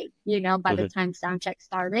already, by the time sound check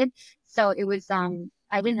started. So it was,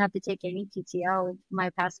 I didn't have to take any PTO my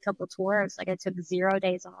past couple tours. Like I took 0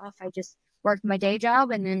 days off. I just worked my day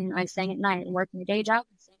job and then I sang at night and worked my day job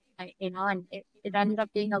and sang at night, and it ended up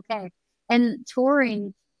being okay. And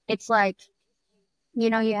touring, it's like, you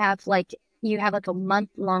have like a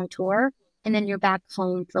month-long tour and then you're back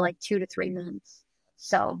home for like 2 to 3 months.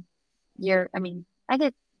 So then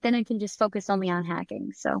I can just focus only on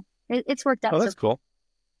hacking. So it's worked out. Oh, that's cool.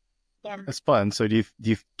 Yeah. That's fun. So do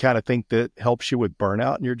you kind of think that helps you with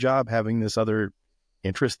burnout in your job, having this other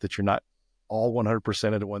interest that you're not all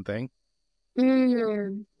 100% into one thing?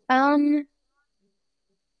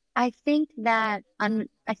 I think that I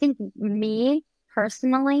think me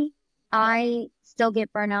personally, I still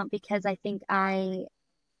get burnout because I think I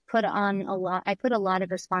put a lot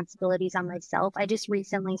of responsibilities on myself. I just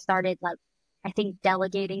recently started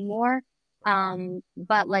delegating more.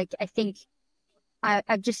 But like, I think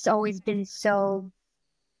I've just always been so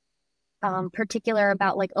particular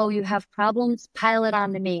about like, oh, you have problems, pile it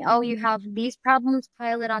onto me. Oh, you have these problems,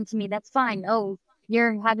 pile it onto me. That's fine. Oh,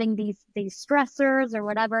 you're having these stressors or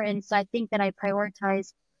whatever. And so I think that I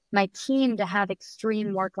prioritize my team to have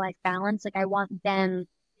extreme work-life balance. Like I want them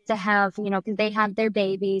to have, because they have their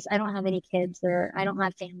babies. I don't have any kids or I don't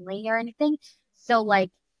have family or anything. So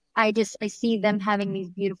like, I see them having these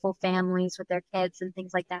beautiful families with their kids and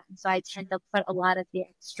things like that. And so I tend to put a lot of the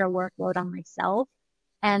extra workload on myself.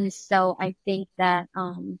 And so I think that,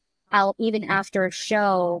 even after a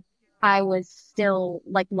show, I was still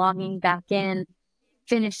like logging back in,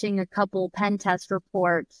 finishing a couple pen test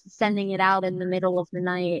reports, sending it out in the middle of the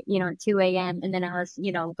night, at 2 a.m. And then I was,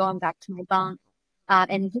 going back to my bunk,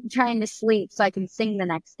 and trying to sleep so I can sing the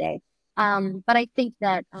next day. But I think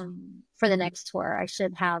that for the next tour, I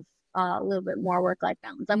should have a little bit more work-life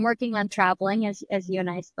balance. I'm working on traveling, as you and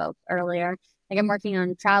I spoke earlier. Like I'm working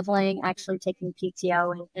on traveling, actually taking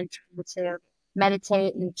PTO and trying to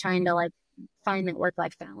meditate and trying to like find that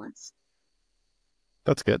work-life balance.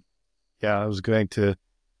 That's good. Yeah, I was going to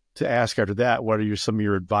ask after that, what are some of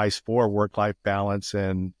your advice for work-life balance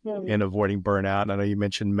and avoiding burnout? And I know you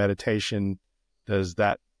mentioned meditation. Does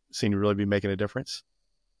that seem to really be making a difference?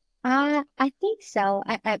 I think so.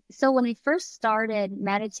 So when I first started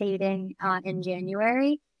meditating in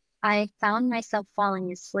January, I found myself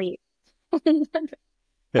falling asleep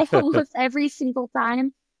almost every single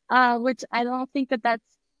time, which I don't think that's,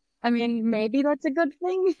 maybe that's a good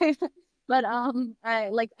thing, but I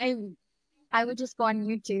would just go on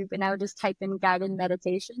YouTube and I would just type in guided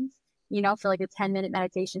meditations, for like a 10-minute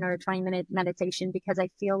meditation or a 20-minute meditation, because I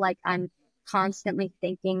feel like I'm constantly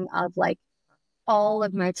thinking of like all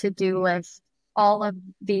of my to-do list, all of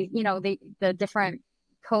the, the different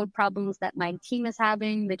code problems that my team is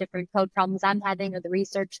having, the different code problems I'm having, or the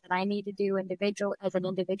research that I need to do as an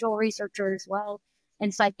individual researcher as well.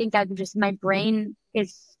 And so I think my brain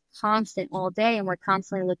is constant all day and we're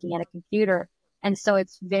constantly looking at a computer. And so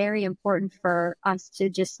it's very important for us to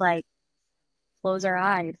just like close our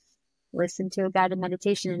eyes, listen to a guided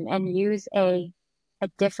meditation and use a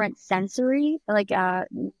different sensory, like,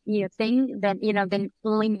 thing than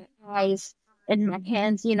only my eyes and my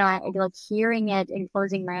hands, I like hearing it and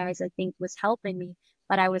closing my eyes, I think was helping me,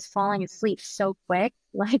 but I was falling asleep so quick.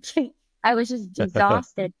 Like I was just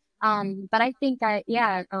exhausted. But I think I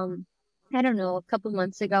don't know, a couple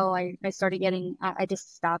months ago, I started I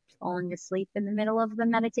just stopped falling asleep in the middle of the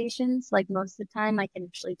meditations. Like most of the time I can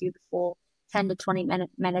actually do the full 10 to 20 minute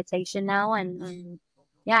meditation now. And,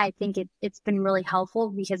 I think it's been really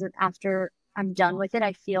helpful because after I'm done with it,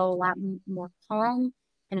 I feel a lot more calm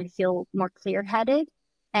and I feel more clear headed.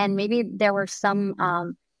 And maybe there were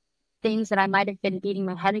some, things that I might have been beating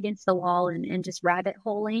my head against the wall and just rabbit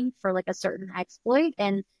holing for like a certain exploit.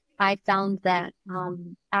 And I found that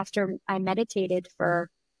after I meditated for,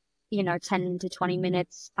 10 to 20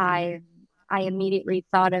 minutes, I immediately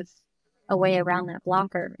thought of a way around that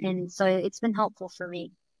blocker. And so it's been helpful for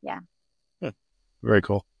me. Yeah. Very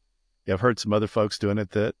cool. Yeah, I've heard some other folks doing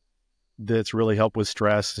it that's really helped with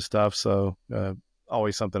stress and stuff. So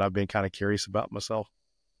always something I've been kind of curious about myself.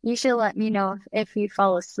 You should let me know if you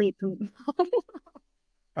fall asleep.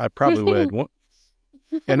 I probably would.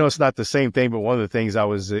 I know it's not the same thing, but one of the things I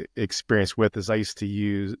was experienced with is I used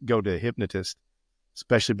to go to a hypnotist,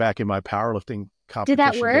 especially back in my powerlifting competition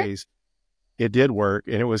Did that work? days. It did work,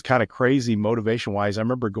 and it was kind of crazy motivation wise. I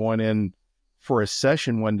remember going in for a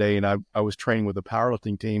session one day, and I was training with a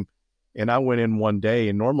powerlifting team, and I went in one day,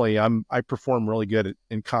 and normally I perform really good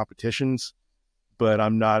in competitions, but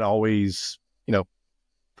I'm not always,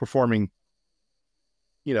 performing,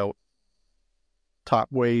 top,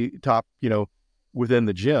 within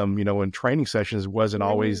the gym, in training sessions wasn't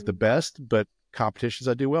always the best, but competitions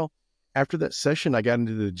I do well. After that session, I got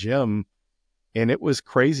into the gym and it was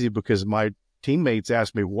crazy because my teammates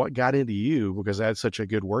asked me what got into you because I had such a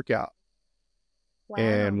good workout. Wow.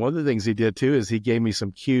 And one of the things he did too is he gave me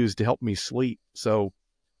some cues to help me sleep. So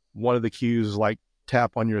one of the cues is like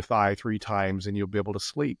tap on your thigh 3 times and you'll be able to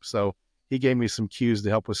sleep. So he gave me some cues to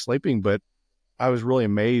help with sleeping, but I was really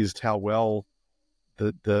amazed how well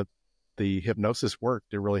the hypnosis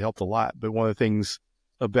worked. It really helped a lot. But one of the things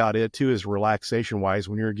about it too is relaxation wise,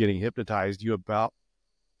 when you're getting hypnotized, you about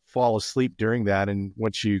fall asleep during that. And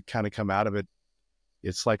once you kind of come out of it,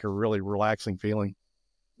 it's like a really relaxing feeling.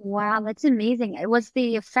 Wow, that's amazing. Was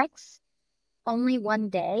the effects only one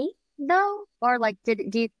day though? Or like,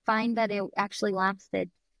 do you find that it actually lasted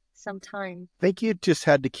some time? I think you just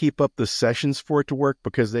had to keep up the sessions for it to work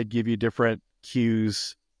because they'd give you different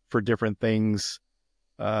cues for different things,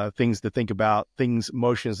 things to think about,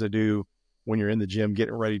 motions to do when you're in the gym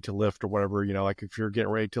getting ready to lift or whatever. You know, like if you're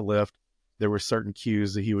getting ready to lift, there were certain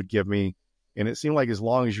cues that he would give me. And it seemed like as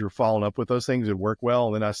long as you were following up with those things, it would work well.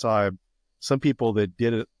 And then I saw some people that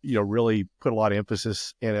did it, you know, really put a lot of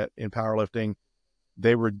emphasis in it in powerlifting.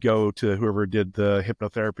 They would go to whoever did the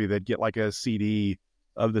hypnotherapy. They'd get like a CD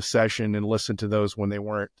of the session and listen to those when they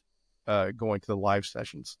weren't going to the live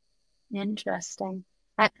sessions. Interesting.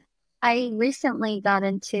 I recently got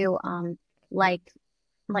into like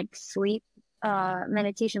sleep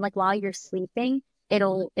meditation. Like while you're sleeping,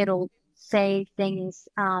 it'll say things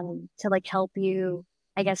to like help you,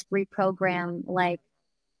 I guess, reprogram, like,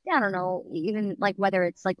 I don't know, even like whether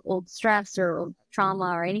it's like old stress or old trauma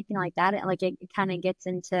or anything like that. It kind of gets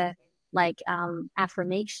into like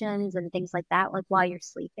affirmations and things like that, like while you're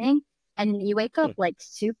sleeping, and you wake up like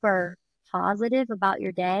super positive about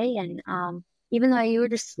your day. And even though you were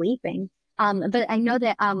just sleeping, but I know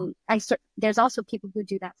that there's also people who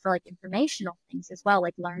do that for like informational things as well,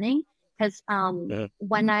 like learning. Because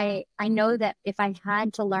when I know that if I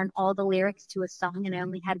had to learn all the lyrics to a song and I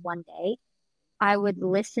only had one day, I would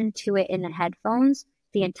listen to it in the headphones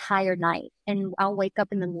the entire night. And I'll wake up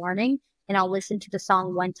in the morning and I'll listen to the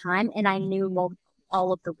song one time and I knew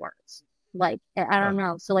all of the words. Like, I don't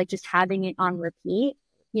know. So like just having it on repeat,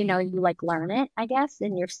 you know, you like learn it, I guess,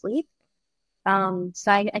 in your sleep. So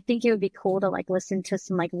I think it would be cool to like listen to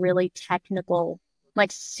some like really technical,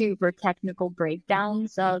 like super technical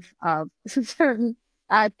breakdowns of certain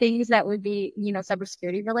things that would be, you know,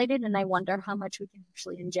 cybersecurity related. And I wonder how much we can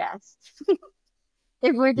actually ingest.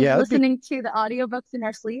 If we're just listening to the audiobooks in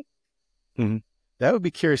our sleep. Mm-hmm. That would be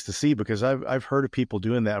curious to see because I've heard of people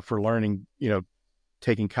doing that for learning, you know,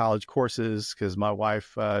 taking college courses. Because my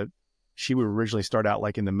wife, she would originally start out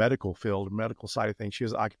like in the medical field, medical side of things. She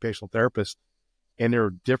was an occupational therapist, and there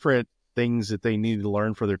were different things that they needed to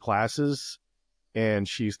learn for their classes. And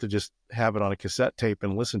she used to just have it on a cassette tape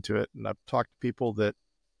and listen to it. And I've talked to people that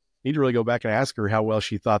need to really go back and ask her how well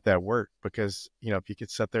she thought that worked, because, you know, if you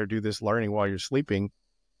could sit there, do this learning while you're sleeping,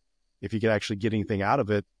 if you could actually get anything out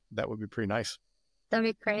of it, that would be pretty nice. That'd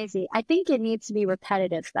be crazy. I think it needs to be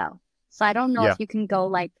repetitive though. So I don't know if you can go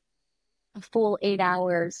like a full 8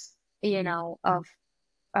 hours, you know, of,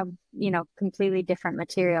 you know, completely different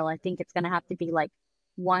material. I think it's going to have to be like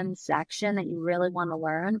one section that you really want to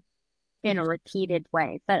learn in a repeated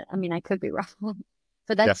way. But I mean, I could be wrong,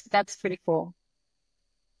 but that's pretty cool.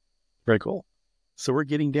 Very cool. So we're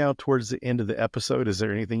getting down towards the end of the episode. Is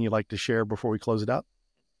there anything you'd like to share before we close it out?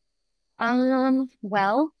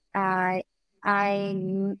 Well,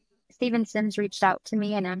 Steven Sims reached out to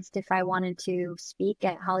me and asked if I wanted to speak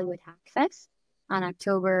at Hollywood Hack Fest on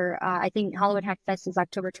October. I think Hollywood Hack Fest is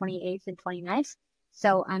October 28th and 29th.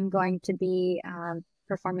 So I'm going to be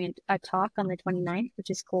performing a talk on the 29th, which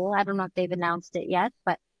is cool. I don't know if they've announced it yet,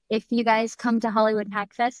 but if you guys come to Hollywood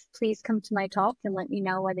Hack Fest, please come to my talk and let me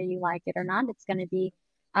know whether you like it or not. It's going to be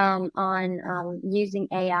on using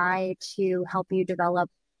AI to help you develop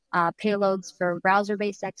payloads for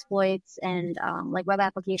browser-based exploits and like web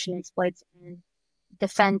application exploits and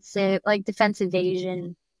defense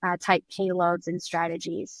evasion type payloads and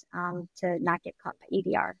strategies to not get caught by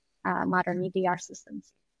EDR, modern EDR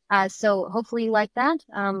systems. So hopefully you like that.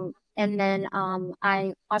 And then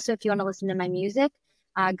I also, if you want to listen to my music,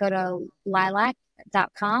 go to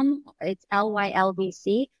lilac.com. It's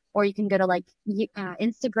LYLVC, or you can go to like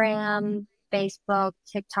Instagram, Facebook,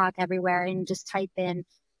 TikTok, everywhere, and just type in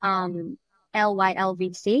LYLVC,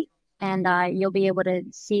 and you'll be able to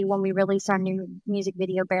see when we release our new music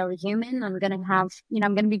video, Barely Human. I'm going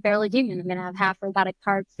to be barely human. I'm going to have half robotic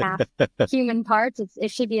parts, half human parts.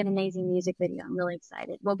 It should be an amazing music video. I'm really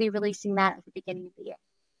excited. We'll be releasing that at the beginning of the year.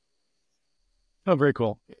 Oh, very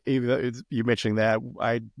cool. You mentioning that,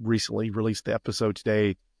 I recently released the episode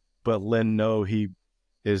today, but Lynn No, he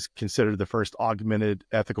is considered the first augmented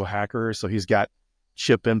ethical hacker. So he's got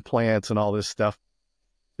chip implants and all this stuff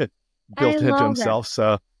built into himself.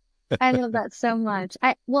 So I love that so much.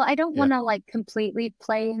 I don't want to like completely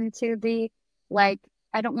play into the, like,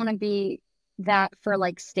 I don't want to be that for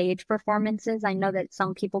like stage performances. I know that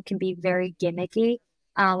some people can be very gimmicky,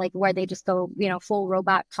 like where they just go, you know, full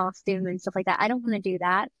robot costume and stuff like that. I don't want to do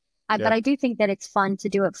that. But I do think that it's fun to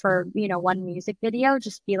do it for, you know, one music video,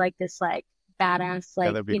 just be like this like badass,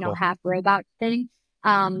 like, you know, half robot thing.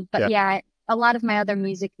 But a lot of my other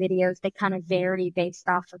music videos, they kind of vary based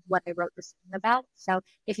off of what I wrote the song about. So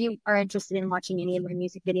if you are interested in watching any of my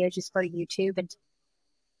music videos, just go to YouTube and.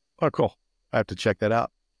 Oh, cool. I have to check that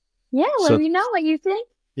out. Yeah, let me know what you think.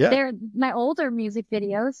 Yeah. They're my older music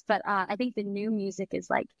videos, but I think the new music is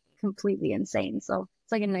like completely insane. So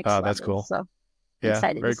it's like a next level. That's cool. So yeah,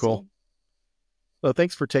 excited very to cool. see. Well,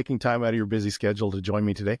 thanks for taking time out of your busy schedule to join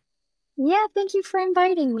me today. Yeah, thank you for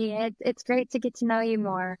inviting me. It's great to get to know you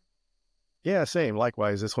more. Yeah, same.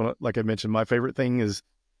 Likewise. This one, like I mentioned, my favorite thing is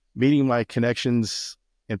meeting my connections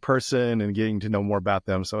in person and getting to know more about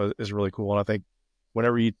them. So it's really cool. And I think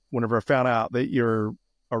whenever I found out that you're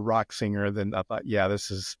a rock singer, then I thought, yeah, this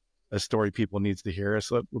is a story people needs to hear.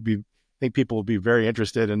 So I think people will be very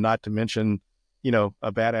interested, and not to mention, you know,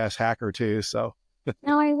 a badass hacker too. So.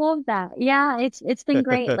 No, I love that. Yeah, it's been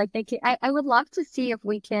great. Like I would love to see if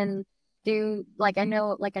we can do, like, I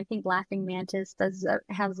know, like, I think Laughing Mantis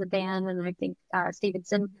has a band, and I think Steven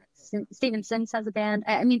Sims has a band.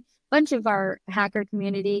 I mean, a bunch of our hacker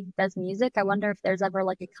community does music. I wonder if there's ever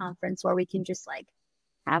like a conference where we can just like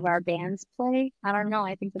have our bands play. I don't know.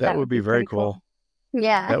 I think that would be very cool.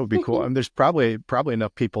 Yeah, that would be cool. And there's probably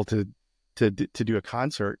enough people to do a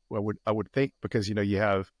concert. I would think, because, you know,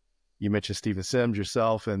 you mentioned Steven Sims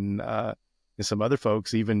yourself, and some other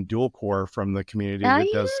folks, even Dual Core from the community that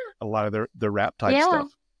does a lot of the rap type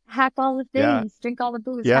stuff. Hack all the things, drink all the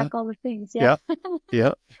booze, hack all the things. Yeah.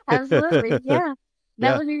 Absolutely. Yeah.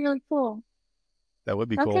 That would be really cool. That would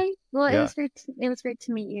be cool. Okay. Well, it was great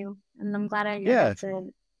to meet you, and I'm glad I got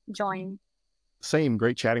to join. Same.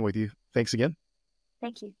 Great chatting with you. Thanks again.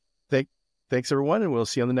 Thank you. Thanks everyone, and we'll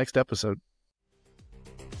see you on the next episode.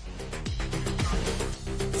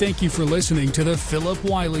 Thank you for listening to the Phillip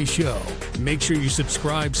Wylie Show. Make sure you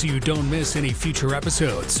subscribe so you don't miss any future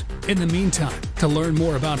episodes. In the meantime, to learn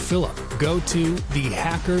more about Phillip, go to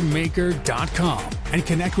thehackermaker.com and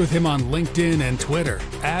connect with him on LinkedIn and Twitter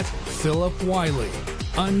 @Phillip Wylie.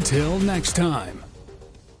 Until next time.